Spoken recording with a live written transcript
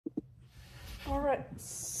Alright,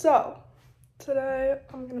 so today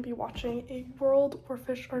I'm going to be watching a world where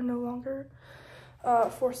fish are no longer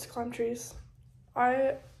forced to climb trees.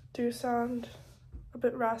 I do sound a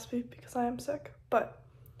bit raspy because I am sick, but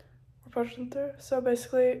we're pushing through. So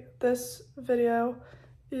basically, this video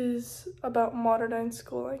is about modern day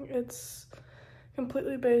schooling. It's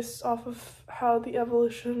completely based off of how the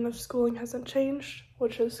evolution of schooling hasn't changed,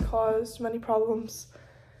 which has caused many problems,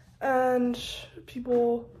 and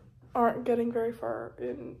people aren't getting very far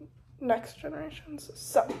in next generations.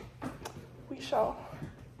 So we shall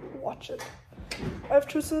watch it. I've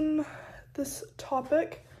chosen this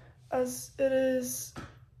topic as it has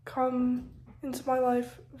come into my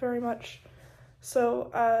life very much. So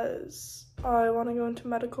as I want to go into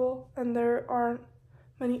medical and there aren't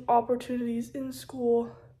many opportunities in school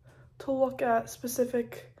to look at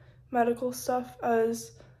specific medical stuff,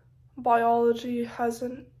 as biology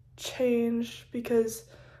hasn't changed because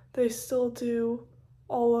they still do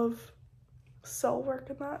all of cell work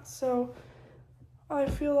and that. So I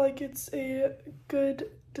feel like it's a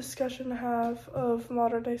good discussion to have of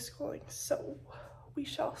modern day schooling. So we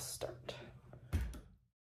shall start.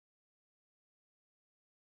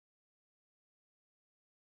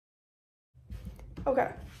 Okay,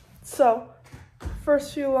 so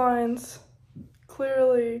first few lines,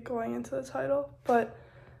 clearly going into the title, but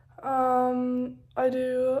I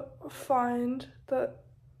do find that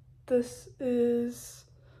this is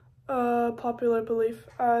a popular belief,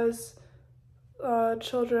 as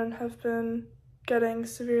children have been getting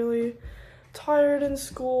severely tired in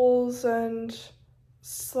schools, and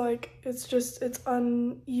it's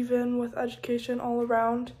uneven with education all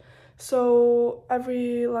around. So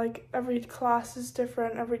every class is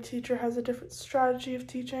different, every teacher has a different strategy of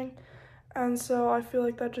teaching, and so I feel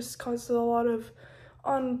like that just causes a lot of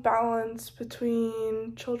unbalance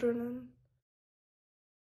between children and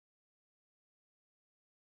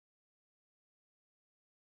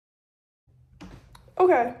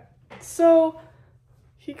okay, so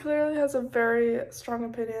he clearly has a very strong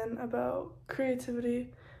opinion about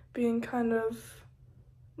creativity being kind of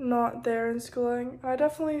not there in schooling. I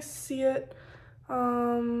definitely see it.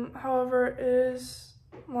 However, it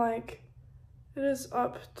is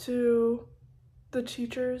up to the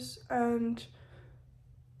teachers and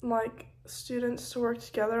students to work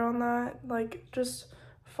together on that. Just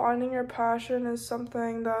finding your passion is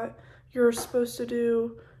something that you're supposed to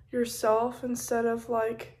do yourself, instead of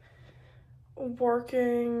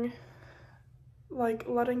working,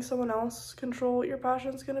 letting someone else control what your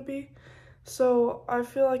passion's gonna be. So I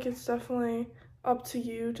feel like it's definitely up to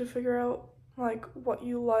you to figure out what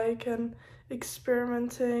you like and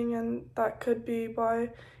experimenting, and that could be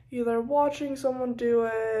by either watching someone do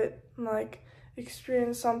it,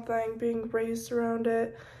 experience something, being raised around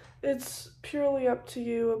it. It's purely up to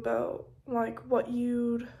you about what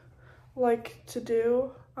you'd like to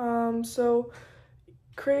do. So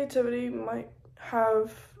creativity might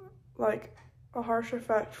have a harsh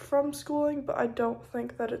effect from schooling, but I don't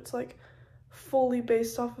think that it's fully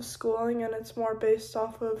based off of schooling, and it's more based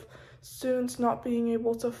off of students not being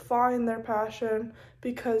able to find their passion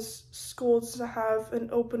because school doesn't have an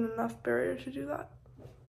open enough barrier to do that.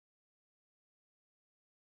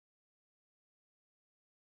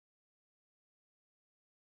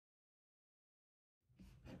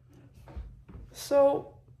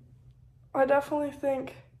 So I definitely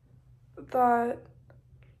think that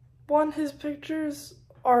his pictures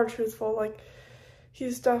are truthful.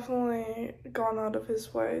 He's definitely gone out of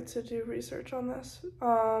his way to do research on this.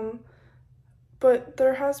 But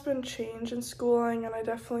there has been change in schooling, and I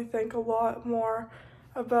definitely think a lot more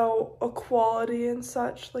about equality and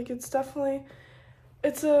such.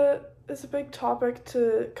 It's a big topic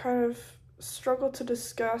to kind of struggle to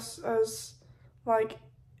discuss, as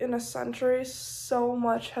in a century so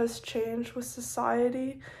much has changed with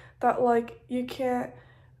society that you can't,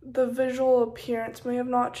 the visual appearance may have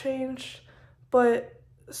not changed, but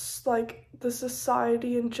the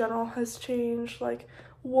society in general has changed.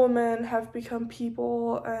 Women have become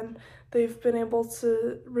people and they've been able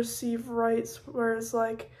to receive rights, whereas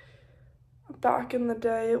back in the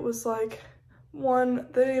day it was one,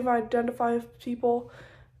 they didn't even identify as people.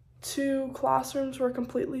 Two, classrooms were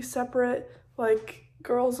completely separate.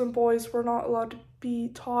 Girls and boys were not allowed to be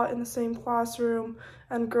taught in the same classroom,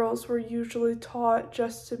 and girls were usually taught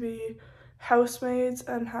just to be housemaids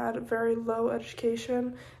and had very low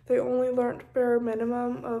education. They only learned bare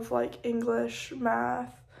minimum of English,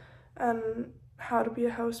 math, and how to be a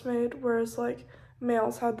housemaid, whereas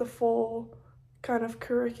males had the full kind of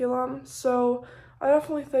curriculum. So I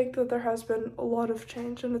definitely think that there has been a lot of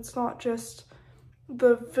change, and it's not just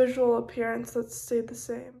the visual appearance that's stayed the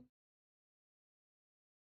same.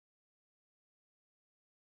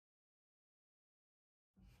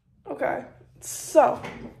 Okay, so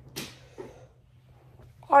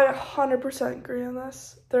I 100% agree on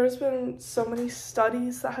this. There's been so many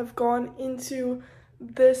studies that have gone into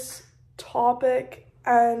this topic,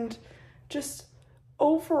 and just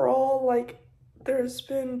overall, like, there's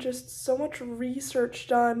been just so much research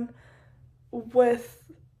done with,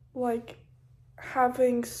 like,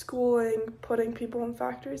 having schooling putting people in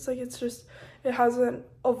factories. Like, it's just, it hasn't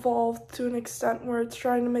evolved to an extent where it's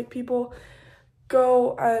trying to make people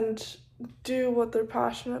go and do what they're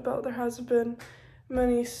passionate about. There hasn't been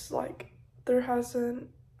many, like, there hasn't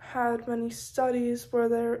had many studies where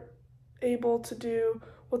they're able to do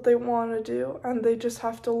what they want to do, and they just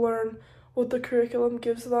have to learn what the curriculum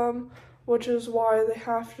gives them, which is why they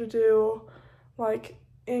have to do, like,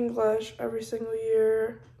 English every single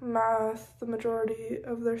year, math the majority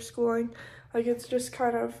of their schooling. Like, it's just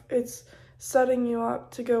kind of, it's setting you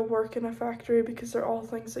up to go work in a factory because they're all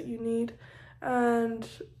things that you need. And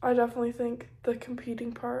I definitely think the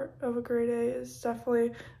competing part of a grade A is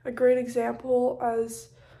definitely a great example, as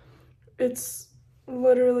it's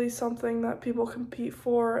literally something that people compete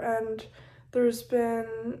for, and there's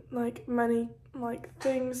been, like, many, like,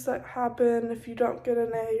 things that happen if you don't get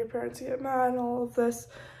an A, your parents get mad and all of this.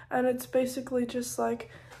 And it's basically just like,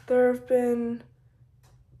 there have been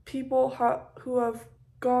people who have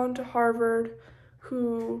gone to Harvard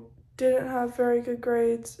who didn't have very good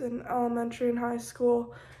grades in elementary and high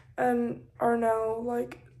school and are now,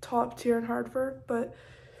 like, top tier in Harvard. But,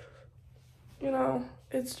 you know,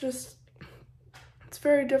 it's just, it's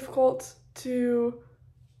very difficult to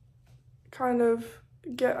kind of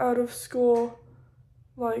get out of school,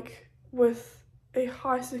 like, with a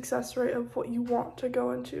high success rate of what you want to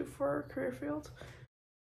go into for a career field.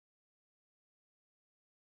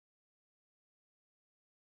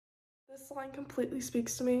 This line completely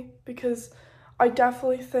speaks to me because I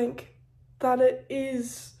definitely think that it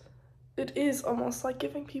is almost like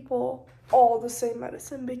giving people all the same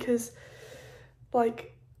medicine, because,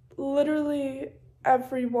 like, literally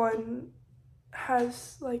everyone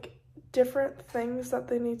has, like, different things that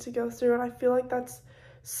they need to go through, and I feel like that's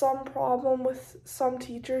some problem with some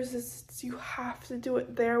teachers, is you have to do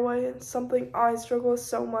it their way, and something I struggle with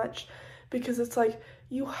so much, because it's like,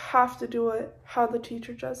 you have to do it how the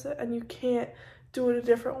teacher does it, and you can't do it a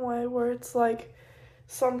different way, where it's like,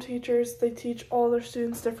 some teachers, they teach all their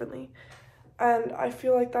students differently, and I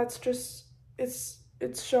feel like that's just, it's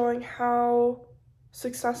showing how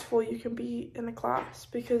successful you can be in a class.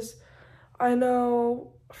 Because I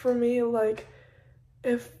know for me, like,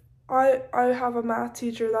 if I have a math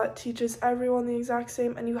teacher that teaches everyone the exact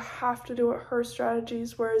same, and you have to do it her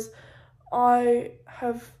strategies, whereas I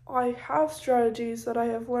have strategies that I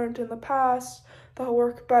have learned in the past that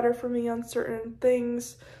work better for me on certain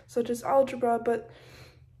things, such as algebra, but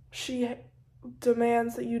she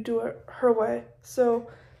demands that you do it her way. So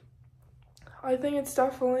I think it's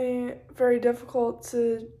definitely very difficult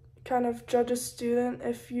to kind of judge a student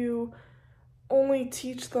if you only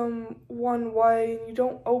teach them one way and you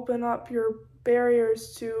don't open up your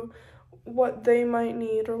barriers to what they might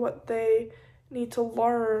need or what they need to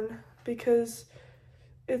learn, because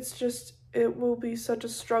it will be such a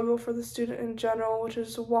struggle for the student in general, which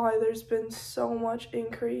is why there's been so much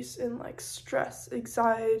increase in, like, stress,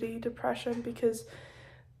 anxiety, depression, because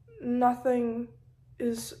nothing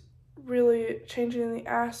is really changing the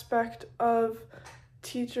aspect of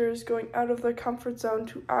teachers going out of their comfort zone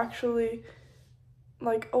to actually,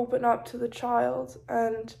 like, open up to the child.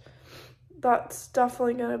 And that's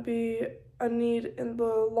definitely going to be a need in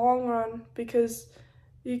the long run, because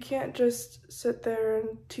you can't just sit there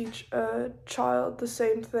and teach a child the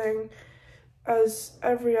same thing as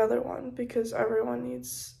every other one, because everyone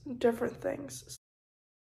needs different things.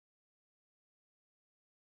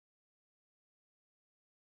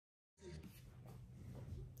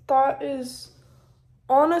 That is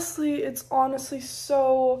it's honestly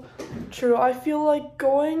so true. I feel like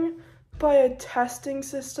going by a testing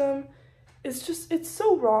system is just, it's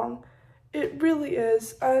so wrong. It really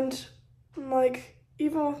is. And, like,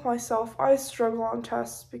 even with myself, I struggle on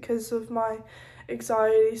tests because of my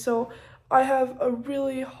anxiety. So I have a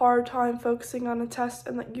really hard time focusing on a test,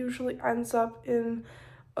 and that usually ends up in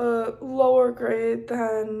a lower grade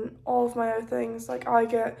than all of my other things. Like, I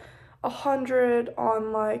get 100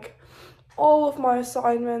 on, like, all of my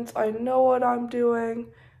assignments. I know what I'm doing,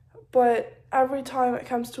 but every time it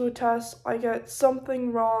comes to a test, I get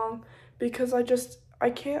something wrong, because I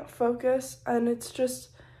can't focus. And it's just,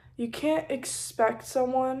 you can't expect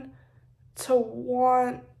someone to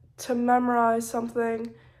want to memorize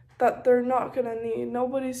something that they're not gonna need.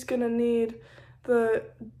 Nobody's gonna need the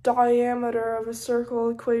diameter of a circle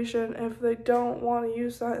equation if they don't want to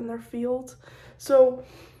use that in their field. So,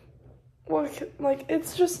 like,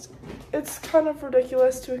 it's kind of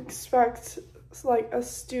ridiculous to expect, like, a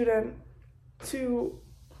student to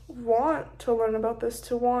want to learn about this,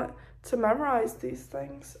 to want to memorize these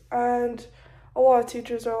things. And a lot of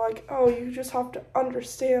teachers are like, oh, you just have to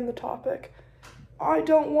understand the topic. I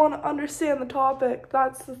don't want to understand the topic.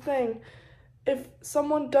 That's the thing. If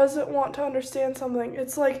someone doesn't want to understand something,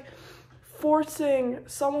 it's like forcing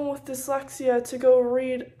someone with dyslexia to go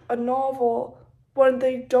read a novel when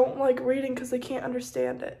they don't like reading because they can't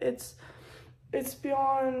understand it. It's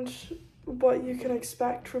beyond what you can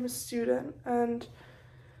expect from a student, and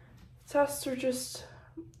tests are just,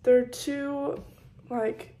 they're too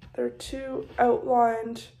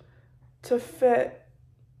outlined to fit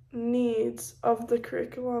needs of the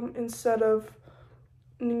curriculum instead of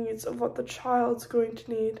needs of what the child's going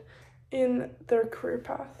to need in their career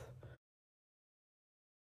path.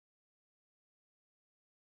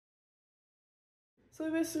 So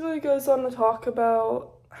it basically goes on to talk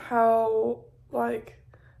about how, like,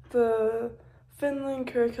 the Finland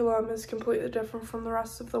curriculum is completely different from the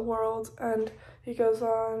rest of the world, and he goes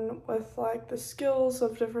on with, like, the skills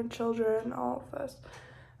of different children, all of this.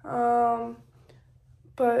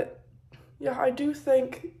 But yeah, I do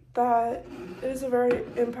think that it is a very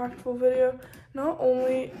impactful video. Not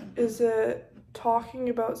only is it talking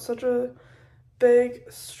about such a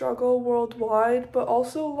big struggle worldwide, but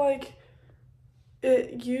also, like,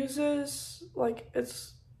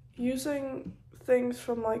 it's using things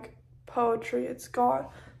from, like, poetry. It's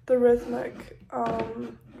got the rhythmic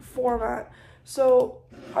format. So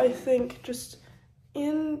I think just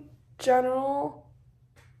in general,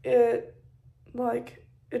 it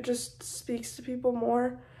just speaks to people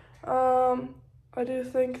more. I do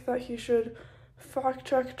think that he should fact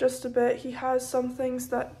check just a bit. He has some things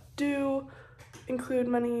that do include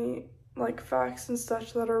many, like, facts and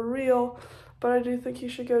such that are real, but I do think he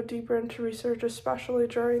should go deeper into research, especially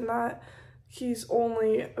during that he's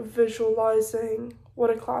only visualizing what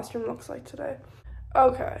a classroom looks like today.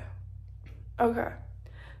 Okay.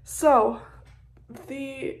 So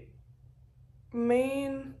the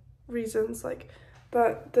main reasons, like,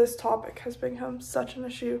 that this topic has become such an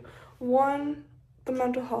issue. One, the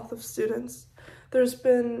mental health of students. There's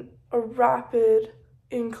been a rapid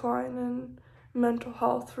incline in mental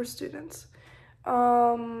health for students.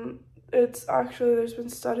 There's been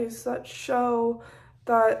studies that show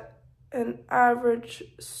that an average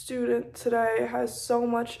student today has so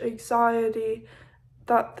much anxiety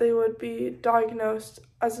that they would be diagnosed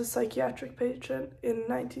as a psychiatric patient in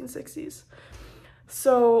 1960s.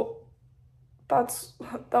 So that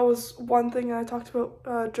was one thing I talked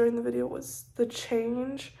about during the video, was the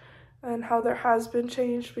change and how there has been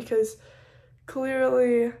change, because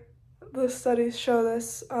clearly the studies show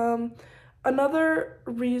this. Another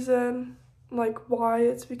reason, like, why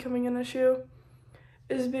it's becoming an issue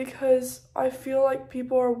is because I feel like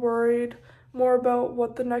people are worried more about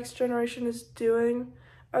what the next generation is doing,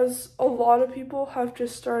 as a lot of people have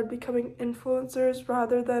just started becoming influencers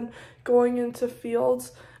rather than going into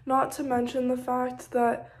fields. Not to mention the fact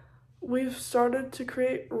that we've started to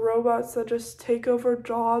create robots that just take over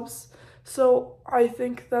jobs. So I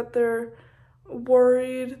think that they're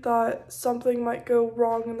worried that something might go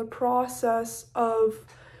wrong in the process of,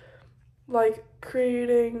 like,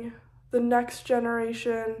 creating the next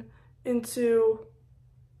generation into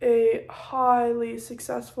a highly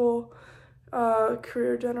successful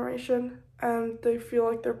career generation, and they feel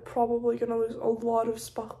like they're probably going to lose a lot of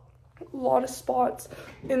spots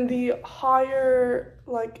in the higher,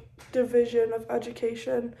 like, division of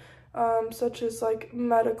education, such as, like,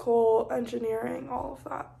 medical, engineering, all of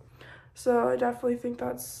that. So I definitely think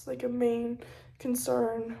that's, like, a main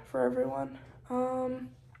concern for everyone.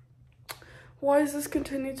 Why does this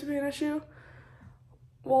continue to be an issue?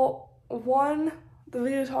 Well, one, the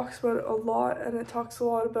video talks about it a lot, and it talks a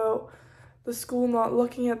lot about the school not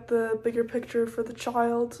looking at the bigger picture for the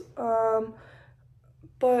child,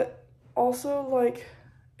 but also, like,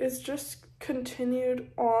 it's just continued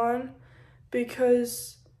on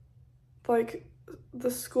because, like, the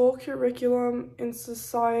school curriculum in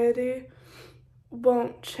society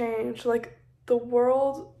won't change. Like, the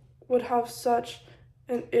world would have such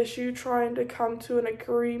an issue trying to come to an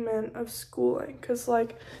agreement of schooling, because,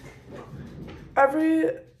 like,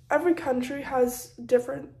 every country has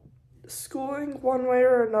different schooling one way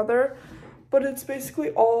or another, but it's basically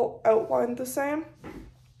all outlined the same.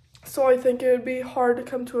 So I think it would be hard to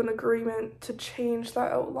come to an agreement to change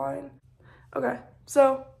that outline. Okay,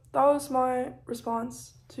 so that was my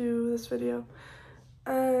response to this video,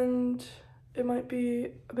 and it might might be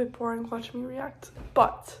a bit boring watching me react,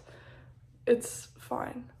 but it's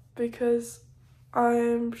fine because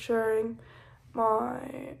I'm sharing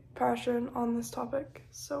my passion on this topic.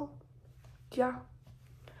 So yeah,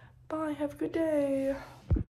 bye, have a good day.